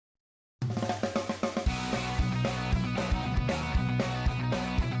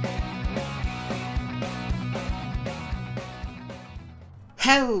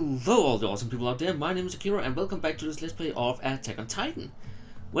Hello all the awesome people out there, my name is Takeru and welcome back to this Let's Play of Attack on Titan.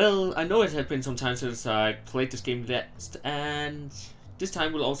 Well, I know it has been some time since I played this game last, and this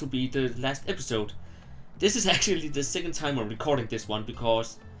time will also be the last episode. This is actually the second time I'm recording this one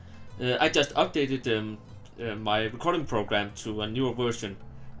because I just updated my recording program to a newer version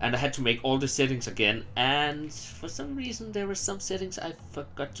and I had to make all the settings again, and for some reason there were some settings I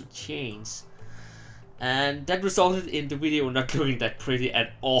forgot to change. And that resulted in the video not looking that pretty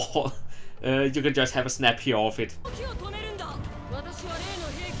at all. You can just have a snap here of it.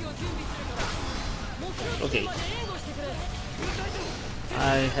 Okay.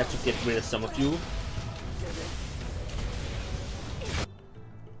 I have to get rid of some of you.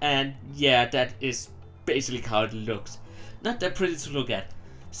 And yeah, that is basically how it looks. Not that pretty to look at.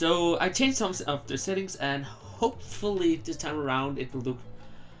 So I changed some of the settings and hopefully this time around it will look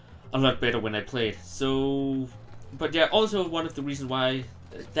a lot better when I play it. So, but yeah, also one of the reasons why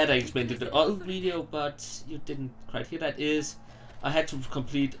that I explained in the other video, but you didn't quite hear that, is I had to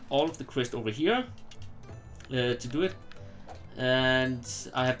complete all of the quests over here to do it, and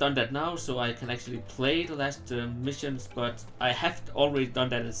I have done that now, so I can actually play the last missions. But I have already done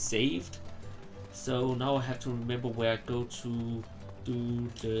that and saved, so now I have to remember where I go to do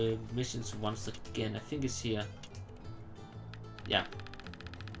the missions once again. I think it's here. Yeah.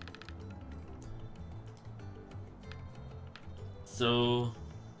 So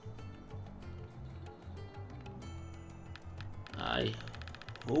I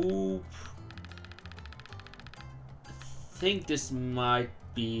hope, I think this might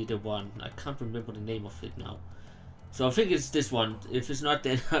be the one. I can't remember the name of it now. So I think it's this one. If it's not,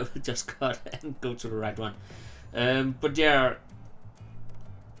 then I will just cut and go to the right one. But yeah,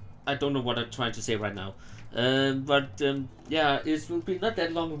 I don't know what I'm trying to say right now. Yeah, it will be not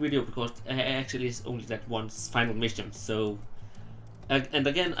that long a video because actually it's only that one final mission. So. And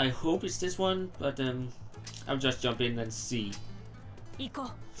again, I hope it's this one, but I'll just jump in and see.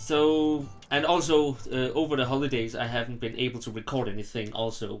 So, and also over the holidays I haven't been able to record anything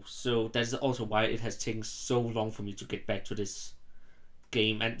also, so that's also why it has taken so long for me to get back to this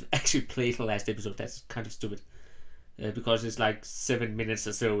game and actually play the last episode. That's kind of stupid, because it's like 7 minutes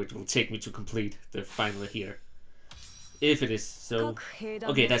or so it will take me to complete the final here. If it is, so,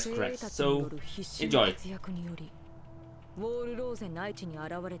 okay, that's correct, so enjoy. ウォールローゼ内地に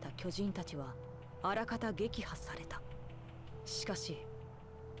現れた巨人たちはあらかた撃破された。しかし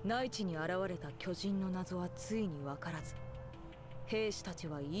内地に現れた巨人の謎はついに分からず、兵士たち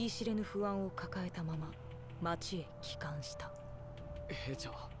は言い知れぬ不安を抱えたまま町へ帰還した。兵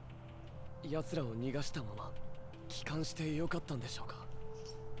長、奴らを逃がしたまま帰還してよかったんでしょうか。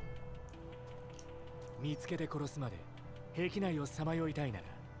見つけて殺すまで兵器内をさまよいたいなら、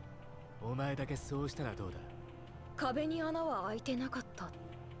お前だけそうしたらどうだ。壁に穴は開いてなかった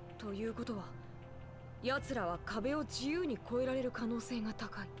ということは、奴らは壁を自由に越えられる可能性が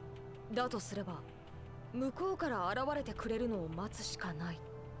高い。だとすれば向こうから現れてくれるのを待つしかない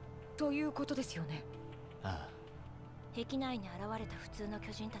ということですよね。ああ。壁内に現れた普通の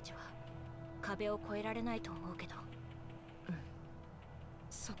巨人たちは壁を越えられないと思うけど、うん、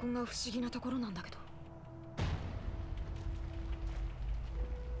そこが不思議なところなんだけど。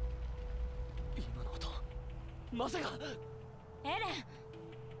まさかエレン。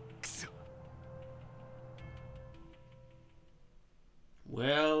くそ。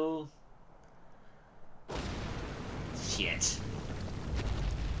Well, shit.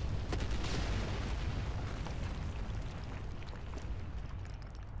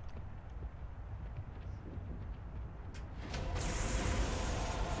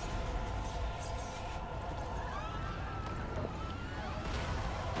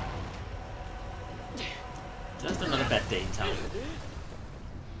 Just another bad day in town.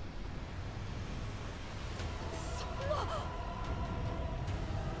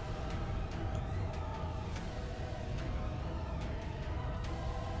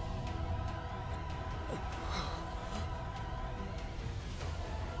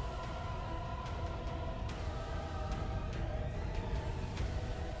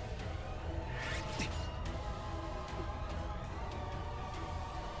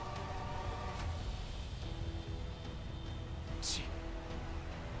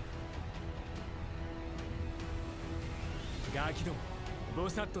ガキども、ぼ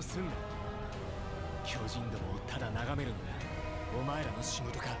さっとすんな。巨人どもをただ眺めるのがお前らの仕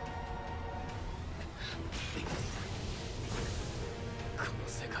事か。この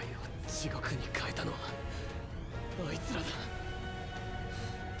世界を地獄に変えたのはあいつらだ。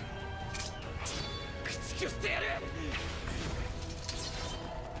駆逐してやる。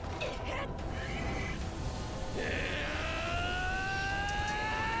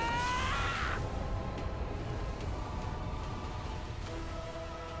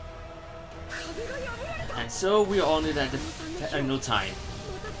And so we are on it at the final time.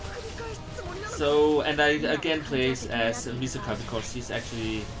 So, and I again plays as Misaka because she's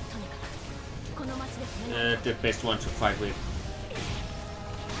actually the best one to fight with.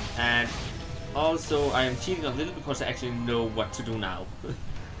 And also I am cheating a little because I actually know what to do now.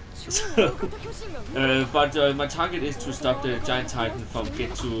 So, but my target is to stop the giant titan from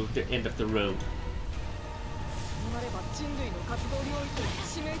get to the end of the road.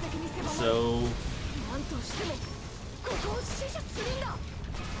 So,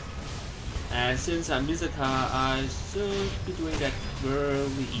 and since I'm Misaka, I should be doing that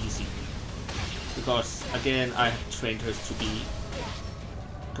very easy. Because again, I have trained her to be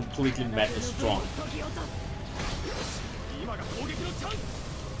completely madly strong.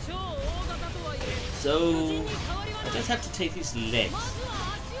 So, I just have to take his legs.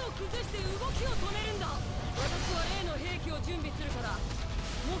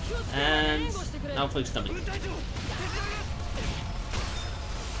 And now for his stomach.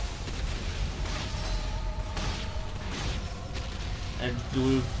 And you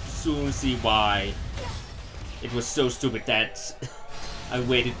will soon see why it was so stupid that I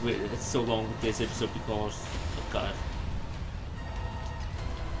waited so long with this episode because, oh god.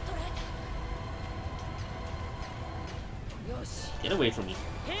 Get away from me.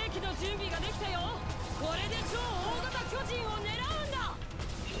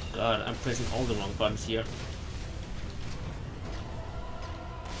 Oh god, I'm pressing all the wrong buttons here.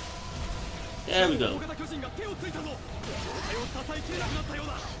 There we go.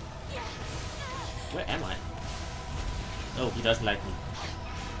 Where am I? Oh, he doesn't like me.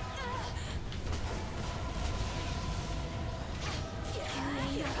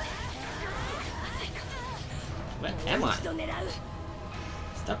 Where am I?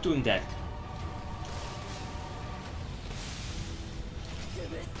 Stop doing that.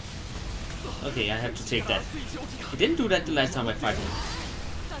 Okay, I have to take that. He didn't do that the last time I fought him.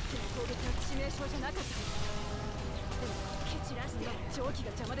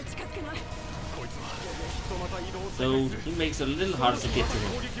 So he makes it a little harder to get to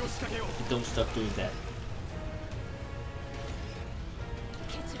him if you don't stop doing that.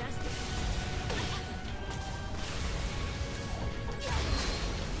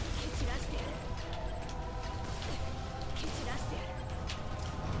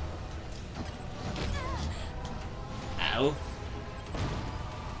 Ow.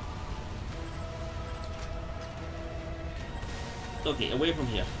 Okay, away from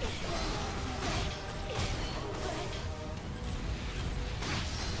here.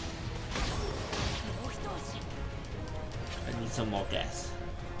 I need some more gas.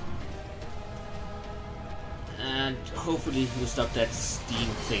 And hopefully he'll stop that steam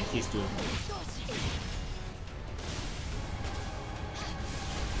thing he's doing.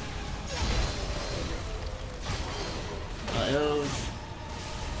 Or else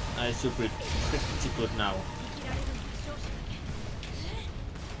I should be pretty good now.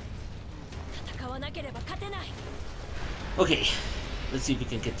 Okay, let's see if we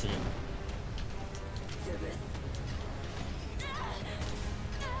can get to him.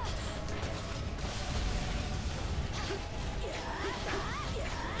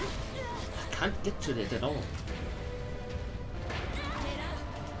 I can't get to it at all.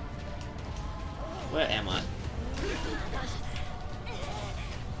 Where am I?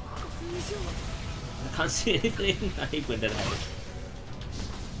 I can't see anything. I hate when that happens.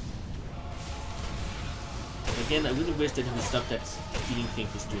 Again, I really wish that he would stop that stealing thing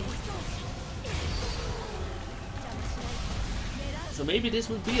he's doing. So maybe this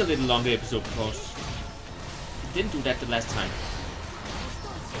will be a little longer episode because he didn't do that the last time.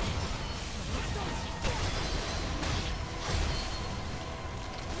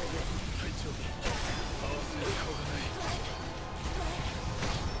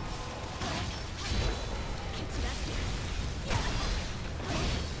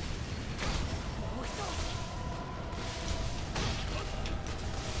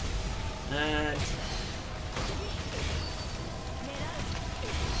 And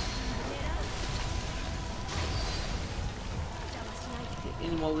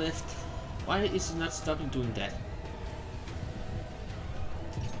any more left? Why is he not stopping doing that?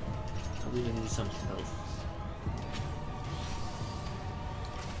 I really need some help.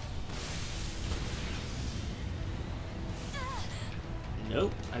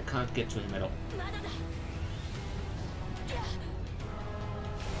 Nope, I can't get to him at all.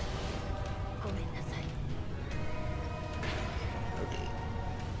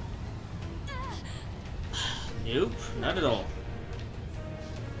 Nope, not at all.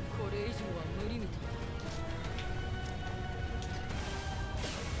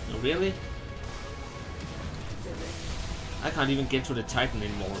 No, really? I can't even get to the Titan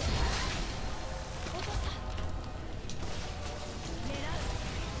anymore.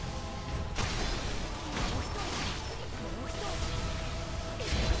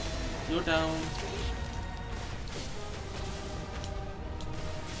 You're down.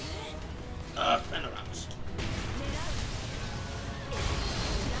 Up and around.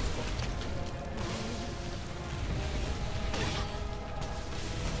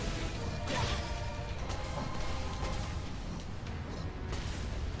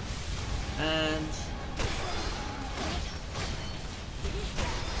 And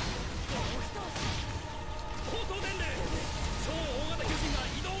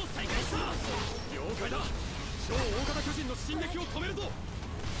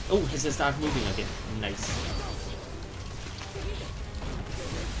oh, has it started moving again? Nice.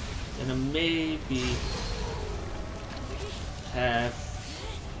 And I maybe have.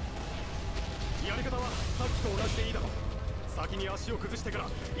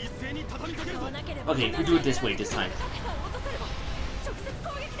 Okay, we do it this way this time.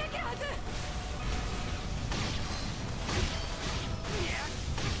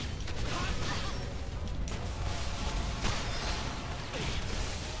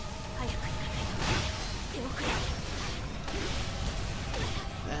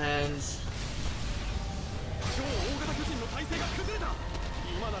 And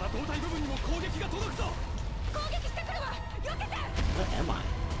where am I?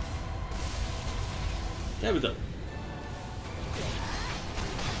 There we go.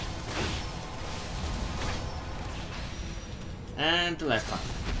 And the last part.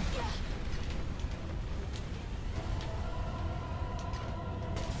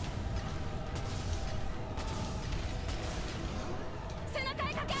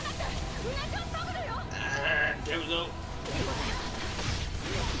 And there we go.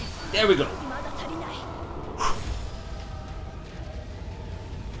 There we go.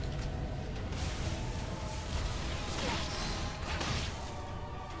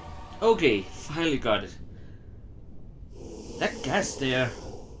 Okay, finally got it. That gas there,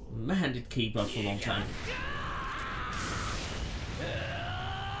 man, it keep up for a long time.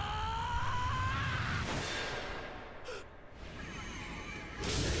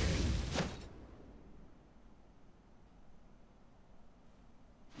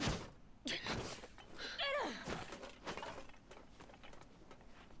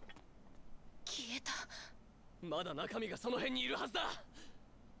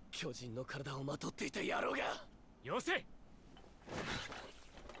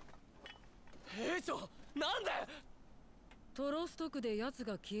 トロストクで奴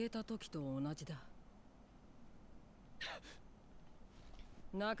が消えた時と同じだ。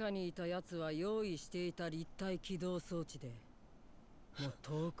中にいた奴は用意していた立体起動装置でもう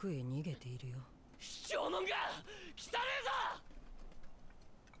遠くへ逃げているよ。卑怯者が来たねえぞ。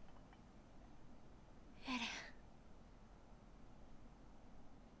エレン。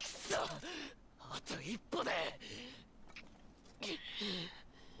くそ、あと一歩で。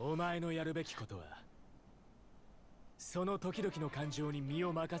お前のやるべきことはその時々の感情に身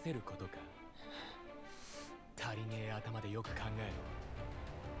を任せることか。足りねえ頭でよく考え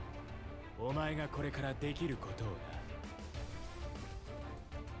ろ。お前がこれからできることをな。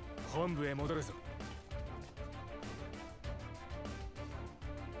本部へ戻るぞ。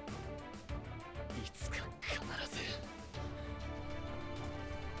いつか必ず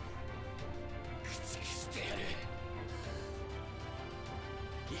駆逐してやる。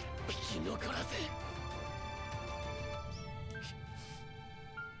一匹残らず。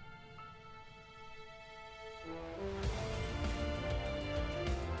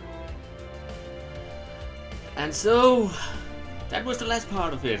And so, that was the last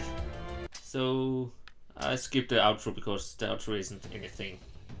part of it. So, I skipped the outro because the outro isn't anything.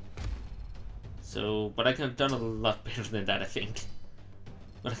 So, but I could have done a lot better than that, I think.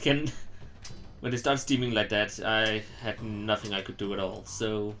 But again, when it started steaming like that, I had nothing I could do at all.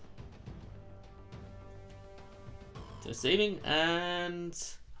 So, just saving, and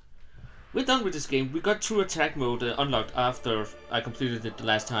we're done with this game. We got true attack mode unlocked after I completed it the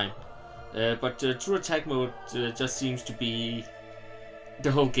last time. But true attack mode just seems to be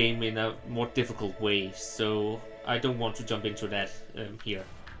the whole game in a more difficult way, so I don't want to jump into that here.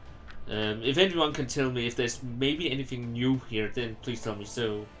 If anyone can tell me if there's maybe anything new here, then please tell me,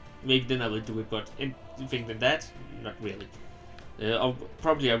 so maybe then I will do it, but anything than that, not really. I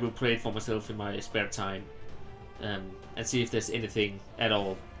will play it for myself in my spare time, and see if there's anything at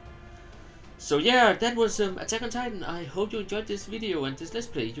all. So yeah, that was Attack on Titan. I hope you enjoyed this video and this Let's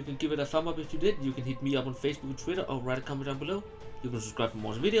Play. You can give it a thumb up if you did. You can hit me up on Facebook and Twitter or write a comment down below. You can subscribe for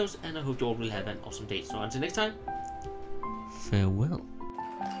more videos, and I hope you all will have an awesome day. So until next time, Farewell.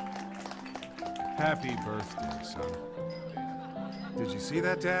 Happy birthday, son. Did you see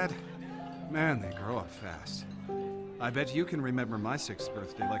that, Dad? Man, they grow up fast. I bet you can remember my 6th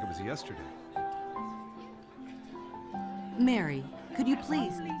birthday like it was yesterday. Mary, could you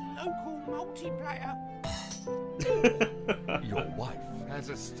please? Local multiplayer. Your wife has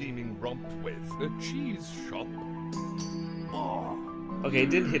a steaming romp with a cheese shop. Okay,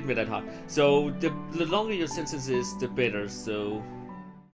 it didn't hit me that hard. So the longer your sentence is, the better. So